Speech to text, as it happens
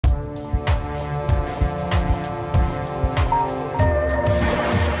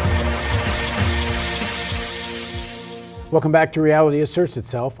Welcome back to Reality Asserts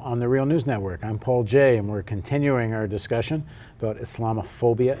Itself on the Real News Network. I'm Paul Jay, and we're continuing our discussion about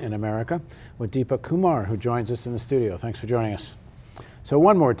Islamophobia in America with Deepa Kumar, who joins us in the studio. Thanks for joining us. So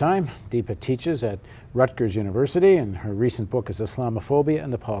one more time, Deepa teaches at Rutgers University, and her recent book is Islamophobia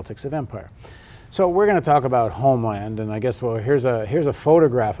and the Politics of Empire. So we're going to talk about Homeland, and I guess, well, here's a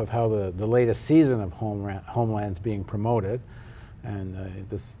photograph of how the latest season of Homeland's being promoted. And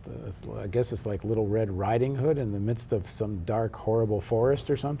I guess it's like Little Red Riding Hood in the midst of some dark, horrible forest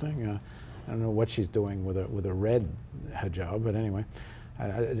or something. I don't know what she's doing with a red hijab, but anyway,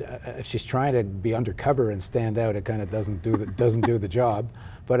 if she's trying to be undercover and stand out, it kind of doesn't do the job.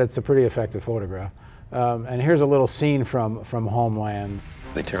 But it's a pretty effective photograph. And here's a little scene from Homeland.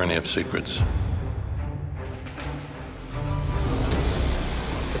 The tyranny of secrets.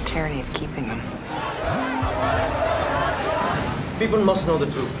 The tyranny of keeping them. People must know the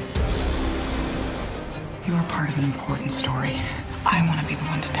truth. You are part of an important story. I want to be the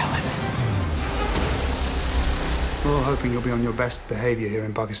one to tell it. We're all hoping you'll be on your best behavior here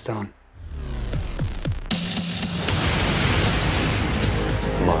in Pakistan.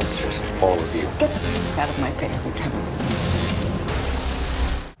 Monsters, all of you. Get the f out of my face, Lieutenant.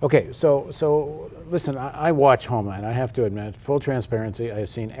 Okay, so listen, I watch Homeland. I have to admit, full transparency, I have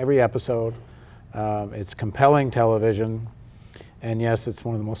seen every episode. It's compelling television. And yes, it's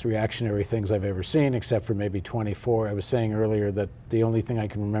one of the most reactionary things I've ever seen, except for maybe 24. I was saying earlier that the only thing I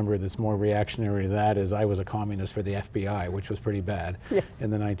can remember that's more reactionary than that is I was a communist for the FBI, which was pretty bad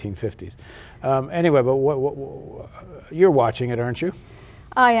in the 1950s. Anyway, but you're watching it, aren't you?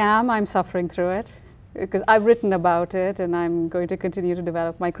 I am. I'm suffering through it because I've written about it, and I'm going to continue to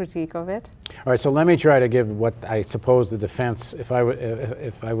develop my critique of it. All right, so let me try to give what I suppose the defense, if I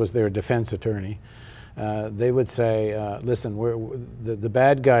was their defense attorney, they would say, listen, the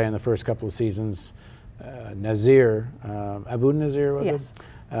bad guy in the first couple of seasons, Nazir, Abu Nazir, was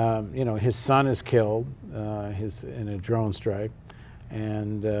it? You know, his son is killed in a drone strike.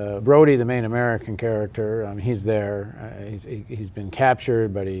 And Brody, the main American character, he's there. He's been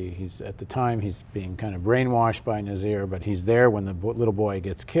captured, but he's at the time he's being kind of brainwashed by Nazir, but he's there when the little boy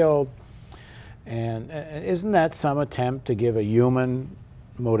gets killed. And isn't that some attempt to give a human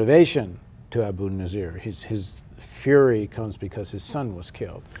motivation to Abu Nazir? His fury comes because his son was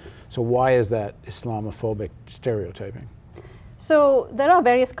killed. So why is that Islamophobic stereotyping? So there are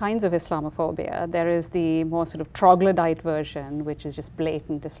various kinds of Islamophobia. There is the more sort of troglodyte version, which is just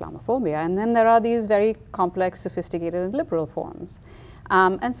blatant Islamophobia. And then there are these very complex, sophisticated, and liberal forms.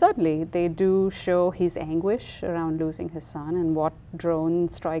 And certainly they do show his anguish around losing his son and what drone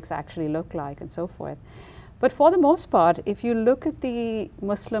strikes actually look like and so forth. But for the most part, if you look at the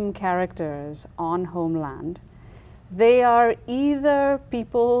Muslim characters on Homeland, they are either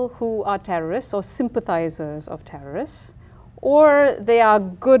people who are terrorists or sympathizers of terrorists, or they are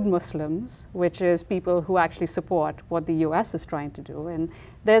good Muslims, which is people who actually support what the US is trying to do, and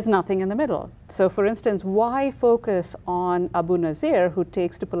there's nothing in the middle. So for instance, why focus on Abu Nazir, who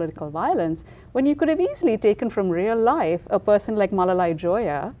takes to political violence, when you could have easily taken from real life a person like Malalai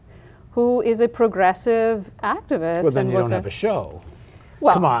Joya, who is a progressive activist. Well, then you don't have a show.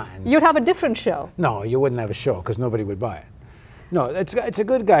 Well, come on. You'd have a different show. No, you wouldn't have a show because nobody would buy it. No, it's a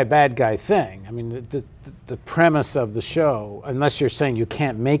good guy, bad guy thing. I mean, the premise of the show, unless you're saying you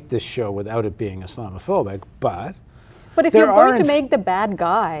can't make this show without it being Islamophobic, but if you're going to make the bad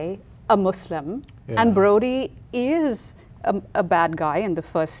guy a Muslim, and Brody is a bad guy in the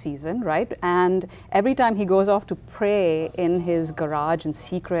first season, right? And every time he goes off to pray in his garage in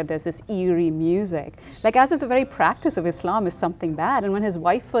secret, there's this eerie music. Like as if the very practice of Islam is something bad. And when his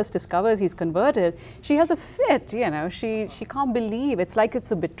wife first discovers he's converted, she has a fit, you know, she can't believe. It's like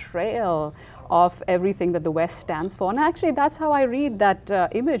it's a betrayal of everything that the West stands for. And actually that's how I read that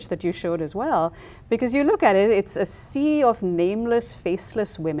image that you showed as well. Because you look at it, it's a sea of nameless,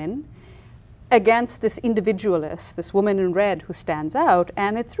 faceless women against this individualist, this woman in red who stands out,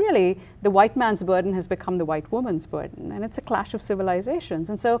 and it's really the white man's burden has become the white woman's burden, and it's a clash of civilizations.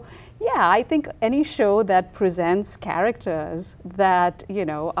 And so, yeah, I think any show that presents characters that, you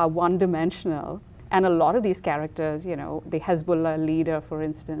know, are one-dimensional, and a lot of these characters, you know, the Hezbollah leader, for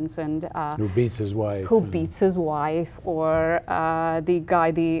instance, and who beats his wife. Who beats his wife, or the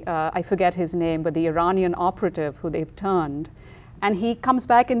guy, I forget his name, but the Iranian operative who they've turned. And he comes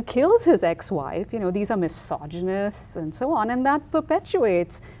back and kills his ex-wife. You know, these are misogynists and so on. And that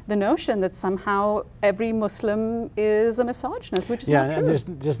perpetuates the notion that somehow every Muslim is a misogynist, which is not true. And there's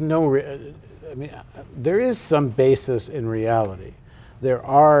just no, I mean, there is some basis in reality. There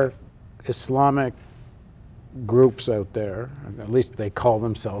are Islamic groups out there, at least they call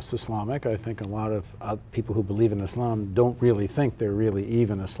themselves Islamic. I think a lot of people who believe in Islam don't really think they're really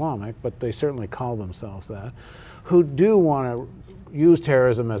even Islamic, but they certainly call themselves that, who do want to use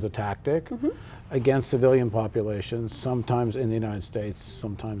terrorism as a tactic against civilian populations, sometimes in the United States,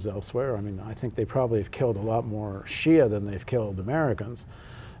 sometimes elsewhere. I mean, I think they probably have killed a lot more Shia than they've killed Americans.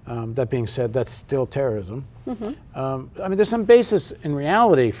 That being said, that's still terrorism. I mean, there's some basis in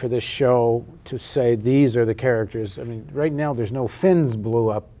reality for this show to say these are the characters. I mean, right now there's no Finns blew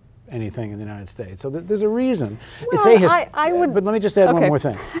up anything in the United States. So there's a reason. Well, I would, but let me just add one more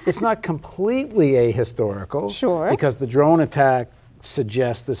thing. It's not completely ahistorical. Sure. Because the drone attack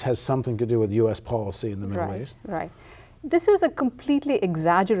suggests this has something to do with U.S. policy in the Middle East. Right. This is a completely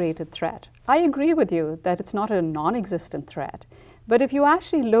exaggerated threat. I agree with you that it's not a non-existent threat. But if you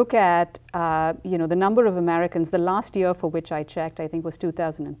actually look at the number of Americans, the last year for which I checked, I think was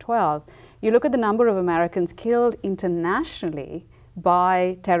 2012, you look at the number of Americans killed internationally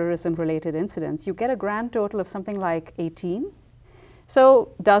by terrorism-related incidents, you get a grand total of something like 18. So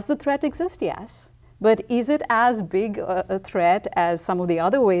does the threat exist? Yes. But is it as big a threat as some of the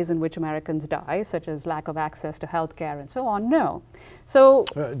other ways in which Americans die, such as lack of access to health care and so on? No. So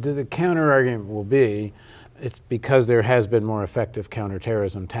the counter-argument will be, it's because there has been more effective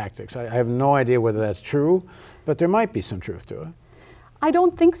counterterrorism tactics. I have no idea whether that's true, but there might be some truth to it. I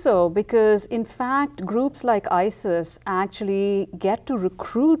don't think so, because in fact, groups like ISIS actually get to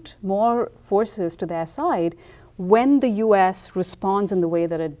recruit more forces to their side when the US responds in the way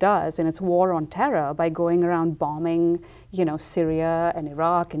that it does in its war on terror by going around bombing, Syria and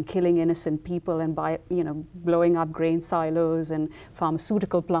Iraq and killing innocent people and by, blowing up grain silos and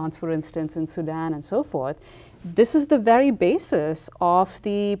pharmaceutical plants, for instance, in Sudan and so forth. This is the very basis of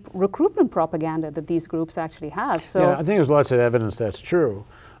the recruitment propaganda that these groups actually have. So yeah, I think there's lots of evidence that's true.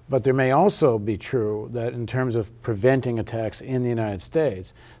 But there may also be true that in terms of preventing attacks in the United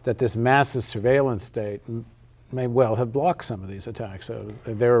States, that this massive surveillance state may well have blocked some of these attacks. So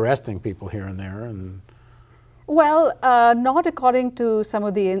they're arresting people here and there. Well, not according to some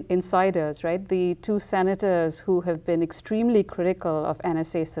of the insiders, right? The two senators who have been extremely critical of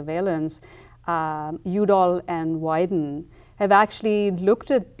NSA surveillance, Udall and Wyden, have actually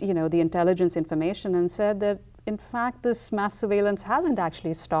looked at the intelligence information and said that in fact this mass surveillance hasn't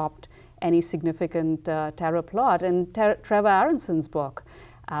actually stopped any significant terror plot. And Trevor Aronson's book,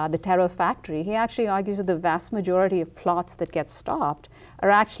 The Terror Factory, he actually argues that the vast majority of plots that get stopped are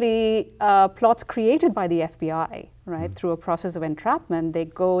actually plots created by the FBI, right? Through a process of entrapment, they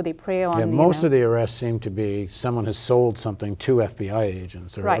prey on. Yeah, most of the arrests seem to be someone has sold something to FBI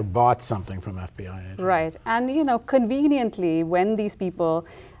agents or bought something from FBI agents. Right, and conveniently, when these people,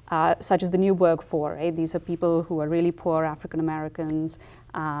 such as the Newburgh Four, right? These are people who are really poor African Americans,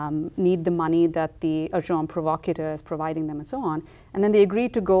 need the money that the agent provocateur is providing them and so on. And then they agree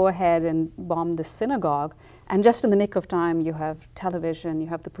to go ahead and bomb the synagogue. And just in the nick of time, you have television, you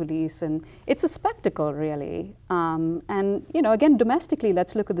have the police, and it's a spectacle, really. And, again, domestically,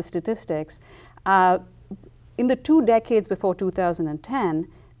 let's look at the statistics. In the 2 decades before 2010,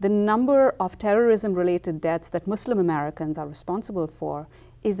 the number of terrorism-related deaths that Muslim Americans are responsible for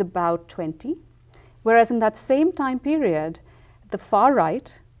is about 20. Whereas in that same time period, the far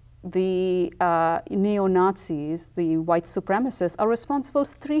right, the neo-Nazis, the white supremacists are responsible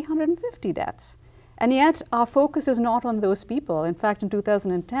for 350 deaths. And yet our focus is not on those people. In fact, in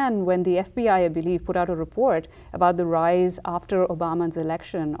 2010, when the FBI, I believe, put out a report about the rise after Obama's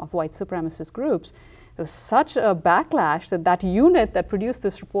election of white supremacist groups, there was such a backlash that that unit that produced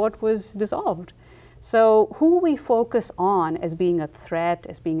this report was dissolved. So who we focus on as being a threat,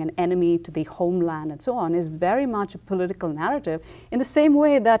 as being an enemy to the homeland and so on is very much a political narrative in the same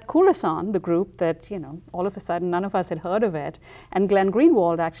way that Khorasan, the group that, all of a sudden none of us had heard of it, and Glenn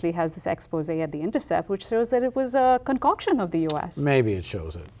Greenwald actually has this expose at The Intercept which shows that it was a concoction of the US. Maybe it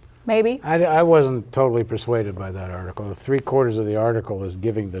shows it. Maybe. I wasn't totally persuaded by that article. 3/4 of the article is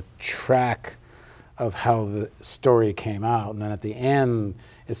giving the track of how the story came out, and then at the end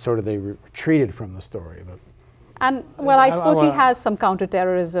it's sort of they retreated from the story. But and well, I suppose he has some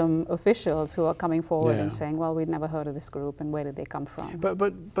counterterrorism officials who are coming forward and saying, well, we'd never heard of this group and where did they come from?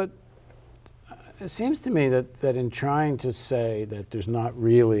 But it seems to me that in trying to say that there's not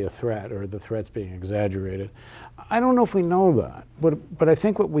really a threat or the threat's being exaggerated, I don't know if we know that. But I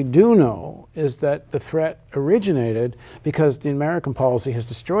think what we do know is that the threat originated because the American policy has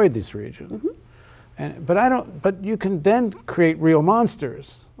destroyed these regions. But you can then create real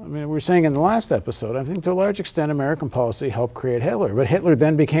monsters. I mean, we were saying in the last episode, I think to a large extent American policy helped create Hitler, but Hitler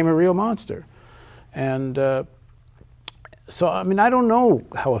then became a real monster. And So, I mean, I don't know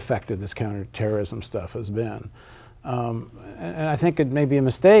how effective this counterterrorism stuff has been. And I think it may be a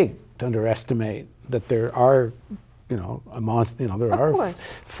mistake to underestimate that there are, there are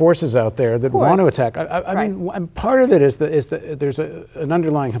forces out there that want to attack. I mean, part of it is that there's an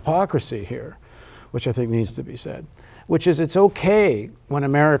underlying hypocrisy here, which I think needs to be said, which is it's okay when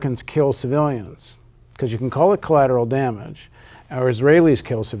Americans kill civilians, because you can call it collateral damage, or Israelis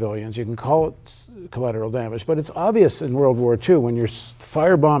kill civilians, you can call it collateral damage, but it's obvious in World War II when you're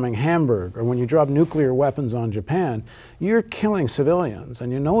firebombing Hamburg or when you drop nuclear weapons on Japan, you're killing civilians,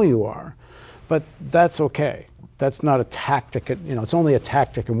 and you know you are. But that's okay. That's not a tactic, it's only a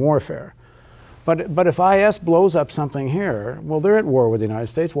tactic in warfare. But if IS blows up something here, well, they're at war with the United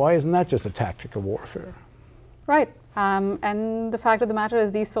States. Why isn't that just a tactic of warfare? Right. And the fact of the matter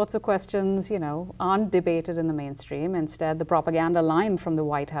is these sorts of questions, aren't debated in the mainstream. Instead, the propaganda line from the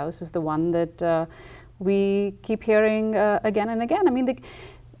White House is the one that we keep hearing again and again. I mean,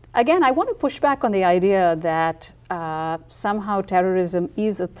 again, I want to push back on the idea that somehow terrorism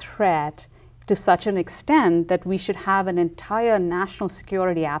is a threat to such an extent that we should have an entire national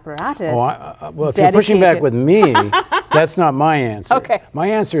security apparatus. Well, if you're pushing back with me, that's not my answer. Okay. My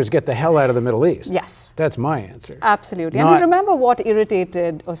answer is get the hell out of the Middle East. Yes. That's my answer. Absolutely. And we remember what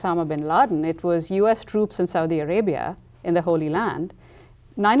irritated Osama bin Laden. It was US troops in Saudi Arabia in the Holy Land.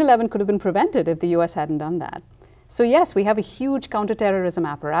 9/11 could have been prevented if the US hadn't done that. So yes, we have a huge counterterrorism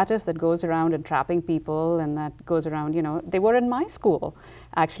apparatus that goes around entrapping people, and that goes around, they were in my school,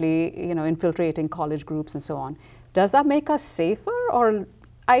 actually, infiltrating college groups and so on. Does that make us safer, or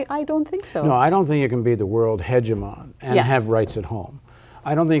I don't think so. No, I don't think you can be the world hegemon and have rights at home.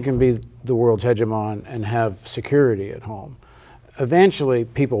 I don't think you can be the world's hegemon and have security at home. Eventually,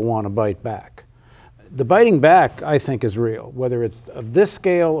 people want to bite back. The biting back, I think, is real. Whether it's of this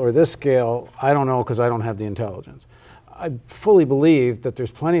scale or this scale, I don't know, because I don't have the intelligence. I fully believe that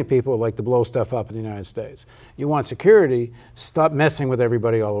there's plenty of people who like to blow stuff up in the United States. You want security, stop messing with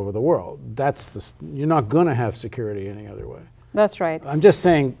everybody all over the world. You're not going to have security any other way. That's right. I'm just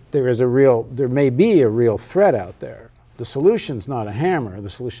saying there may be a real threat out there. The solution's not a hammer. The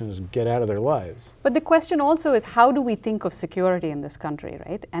solution is get out of their lives. But the question also is, how do we think of security in this country,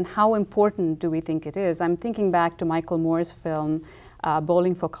 right? And how important do we think it is? I'm thinking back to Michael Moore's film,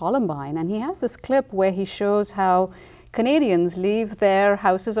 Bowling for Columbine, and he has this clip where he shows how Canadians leave their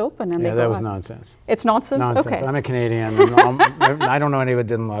houses open and they go that was out. Nonsense. It's nonsense? Nonsense. Okay. I'm a Canadian. And I don't know anyone that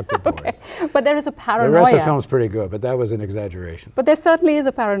didn't lock the doors. Okay. But there is a paranoia. The rest of the film's pretty good, but that was an exaggeration. But there certainly is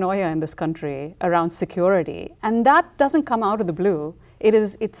a paranoia in this country around security, and that doesn't come out of the blue.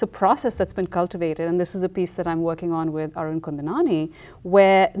 It's a process that's been cultivated, and this is a piece that I'm working on with Arun Kundanani,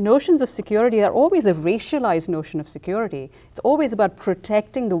 where notions of security are always a racialized notion of security. It's always about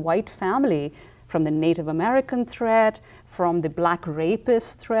protecting the white family from the Native American threat, from the black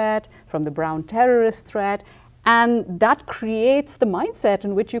rapist threat, from the brown terrorist threat, and that creates the mindset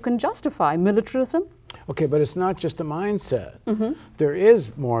in which you can justify militarism. Okay, but it's not just a mindset. Mm-hmm. There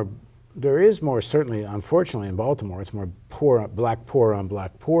is more, certainly, unfortunately, in Baltimore, it's more black poor on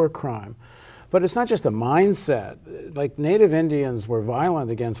black poor crime. But it's not just a mindset. Like, Native Indians were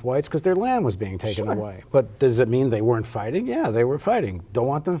violent against whites because their land was being taken away. But does it mean they weren't fighting? Yeah, they were fighting. Don't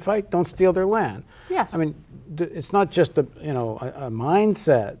want them to fight? Don't steal their land. Yes. I mean, it's not just a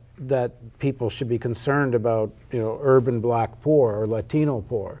mindset that people should be concerned about, urban black poor or Latino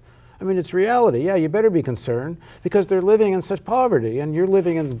poor. I mean, it's reality. Yeah, you better be concerned because they're living in such poverty, and you're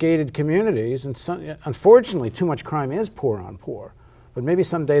living in gated communities, and unfortunately, too much crime is poor on poor. But maybe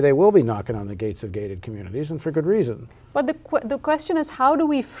someday they will be knocking on the gates of gated communities, and for good reason. But the question is, how do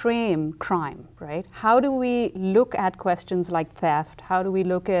we frame crime, right? How do we look at questions like theft? How do we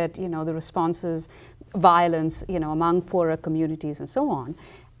look at, the responses, violence, among poorer communities and so on?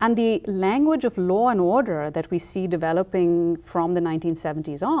 And the language of law and order that we see developing from the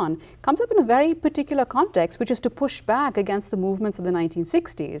 1970s on comes up in a very particular context, which is to push back against the movements of the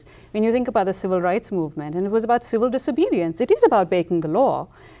 1960s. When you think about the civil rights movement, and it was about civil disobedience, it is about breaking the law,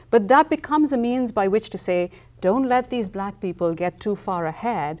 but that becomes a means by which to say, don't let these black people get too far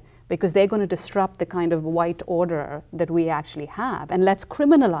ahead because they're going to disrupt the kind of white order that we actually have, and let's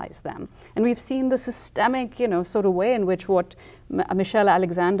criminalize them. And we've seen the systemic, sort of way in which what Michelle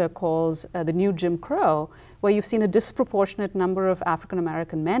Alexander calls the new Jim Crow, where you've seen a disproportionate number of African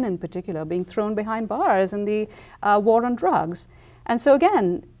American men in particular being thrown behind bars in the war on drugs. And so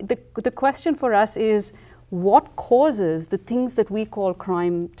again, the question for us is, what causes the things that we call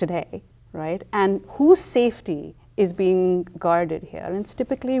crime today, right? And whose safety is being guarded here? And it's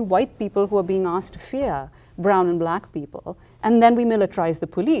typically white people who are being asked to fear brown and black people. And then we militarize the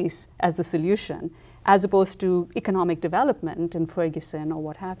police as the solution. as opposed to economic development in Ferguson or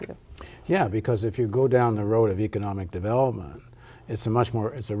what have you. Yeah, because if you go down the road of economic development, it's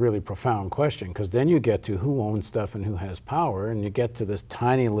a really profound question, because then you get to who owns stuff and who has power, and you get to this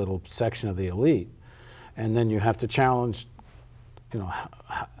tiny little section of the elite, and then you have to challenge, you know,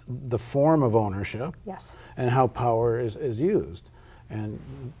 the form of ownership, yes, and how power is used, and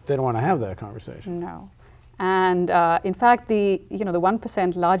they don't want to have that conversation. No. And in fact, the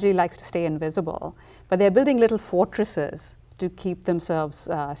 1% largely likes to stay invisible, but they're building little fortresses to keep themselves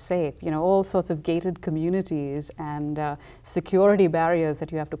safe. You know, all sorts of gated communities and security barriers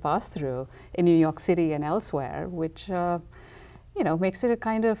that you have to pass through in New York City and elsewhere, which makes it a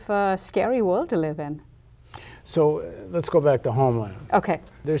kind of scary world to live in. So let's go back to Homeland. Okay.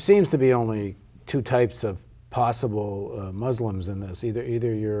 There seems to be only two types of possible Muslims in this.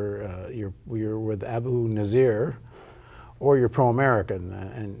 Either you're with Abu Nazir, or you're pro-American,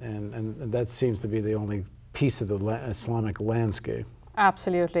 and that seems to be the only piece of the Islamic landscape.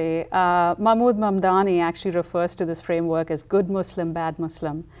 Absolutely. Mahmoud Mamdani actually refers to this framework as good Muslim, bad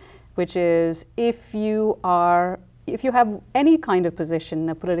Muslim, which is if you have any kind of position,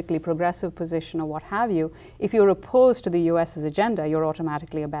 a politically progressive position or what have you, if you're opposed to the US's agenda, you're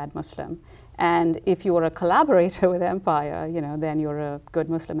automatically a bad Muslim. And if you are a collaborator with empire, then you're a good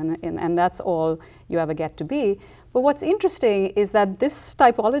Muslim, and that's all you ever get to be. But what's interesting is that this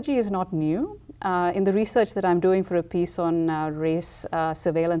typology is not new. In the research that I'm doing for a piece on race,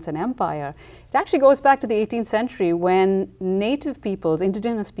 surveillance, and empire, it actually goes back to the 18th century when native peoples,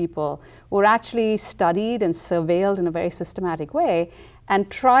 indigenous people, were actually studied and surveilled in a very systematic way. And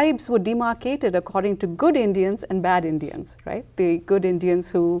tribes were demarcated according to good Indians and bad Indians, right? The good Indians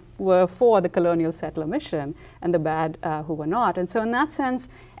who were for the colonial settler mission, and the bad who were not. And so in that sense,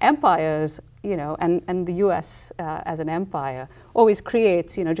 empires, and the US as an empire always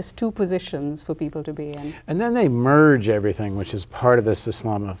creates, just two positions for people to be in. And then they merge everything, which is part of this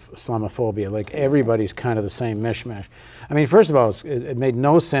Islamophobia. Like everybody's kind of the same mishmash. I mean, first of all, it made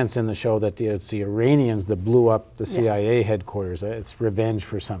no sense in the show that it's the Iranians that blew up the CIA headquarters. It's revenge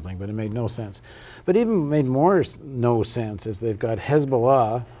for something, but it made no sense. But even made more no sense is they've got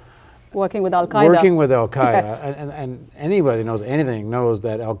Hezbollah working with Al-Qaeda. Working with Al-Qaeda. Yes. And anybody knows anything knows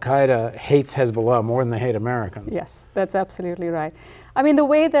that Al-Qaeda hates Hezbollah more than they hate Americans. Yes, that's absolutely right. I mean, the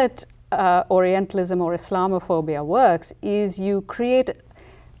way that Orientalism or Islamophobia works is you create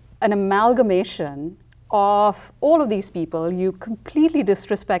an amalgamation of all of these people, you completely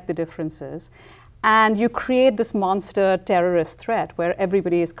disrespect the differences, and you create this monster terrorist threat where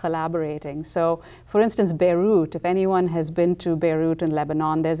everybody is collaborating. So, for instance, Beirut, if anyone has been to Beirut in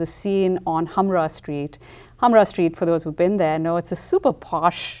Lebanon, there's a scene on Hamra Street. Hamra Street, for those who've been there, know it's a super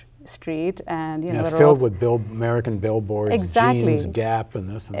posh street, and filled with American billboards, exactly. Jeans, Gap, and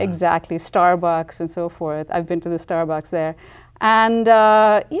this and that. Exactly, Starbucks and so forth. I've been to the Starbucks there. And,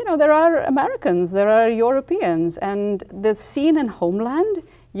 there are Americans, there are Europeans, and the scene in Homeland,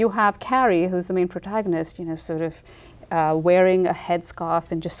 you have Carrie, who's the main protagonist, sort of wearing a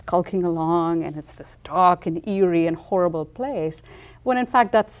headscarf and just skulking along, and it's this dark and eerie and horrible place, when in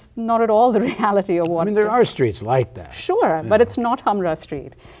fact that's not at all the reality of what... I mean, there are streets like that. Sure, but it's not Hamra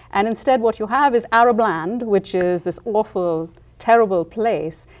Street. And instead what you have is Arab land, which is this awful, terrible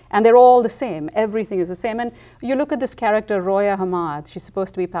place, and they're all the same. Everything is the same. And you look at this character, Roya Hamad, she's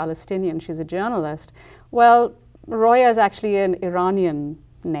supposed to be Palestinian, she's a journalist. Well, Roya is actually an Iranian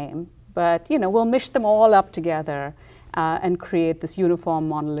name, but we'll mish them all up together and create this uniform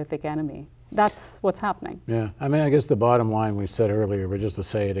monolithic enemy. That's what's happening. Yeah, I mean, I guess the bottom line we said earlier, but just to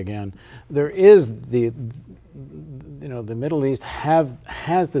say it again, there is the Middle East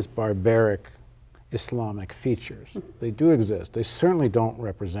has this barbaric Islamic features. They do exist. They certainly don't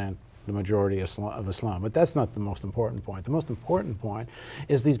represent the majority of Islam, but that's not the most important point. The most important point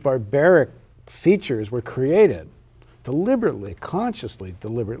is these barbaric features were created deliberately, consciously,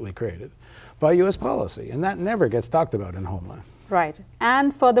 deliberately created by U.S. policy, and that never gets talked about in Homeland. Right,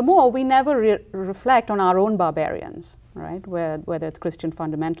 and furthermore, we never reflect on our own barbarians, right? Whether it's Christian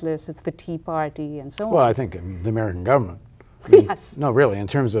fundamentalists, it's the Tea Party, and so on. Well, I think the American government. I mean, yes. No, really, in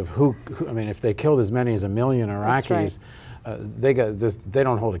terms of who, I mean, if they killed as many as 1 million Iraqis, they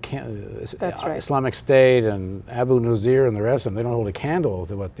don't hold That's right. Islamic State and Abu Nazir and the rest of them, they don't hold a candle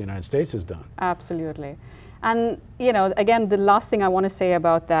to what the United States has done. Absolutely. And, again, the last thing I want to say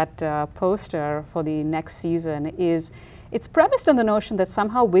about that poster for the next season is it's premised on the notion that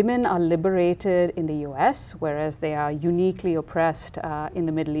somehow women are liberated in the US, whereas they are uniquely oppressed in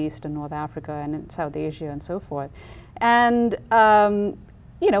the Middle East and North Africa and in South Asia and so forth. And,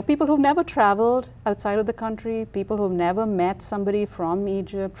 people who've never traveled outside of the country, people who've never met somebody from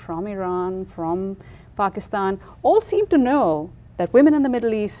Egypt, from Iran, from Pakistan, all seem to know that women in the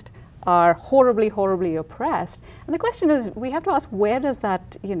Middle East are horribly, horribly oppressed. And the question is, we have to ask, where does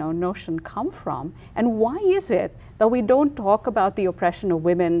that notion come from? And why is it that we don't talk about the oppression of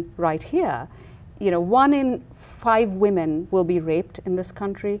women right here? 1 in 5 women will be raped in this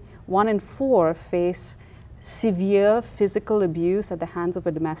country. 1 in 4 face severe physical abuse at the hands of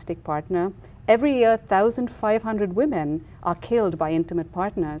a domestic partner. Every year, 1,500 women are killed by intimate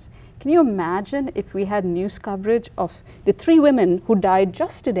partners. Can you imagine if we had news coverage of the 3 women who died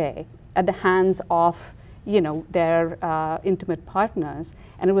just today at the hands of their intimate partners,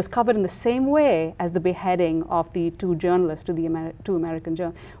 and it was covered in the same way as the beheading of the 2 journalists, two American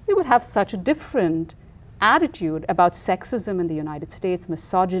journalists? We would have such a different attitude about sexism in the United States,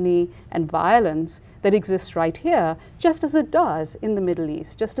 misogyny and violence that exists right here, just as it does in the Middle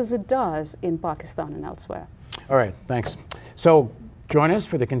East, just as it does in Pakistan and elsewhere. All right, thanks. So join us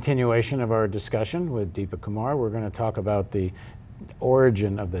for the continuation of our discussion with Deepa Kumar. We're going to talk about the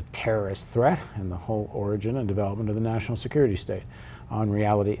origin of the terrorist threat and the whole origin and development of the national security state on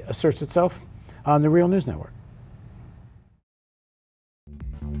Reality Asserts Itself on the Real News Network.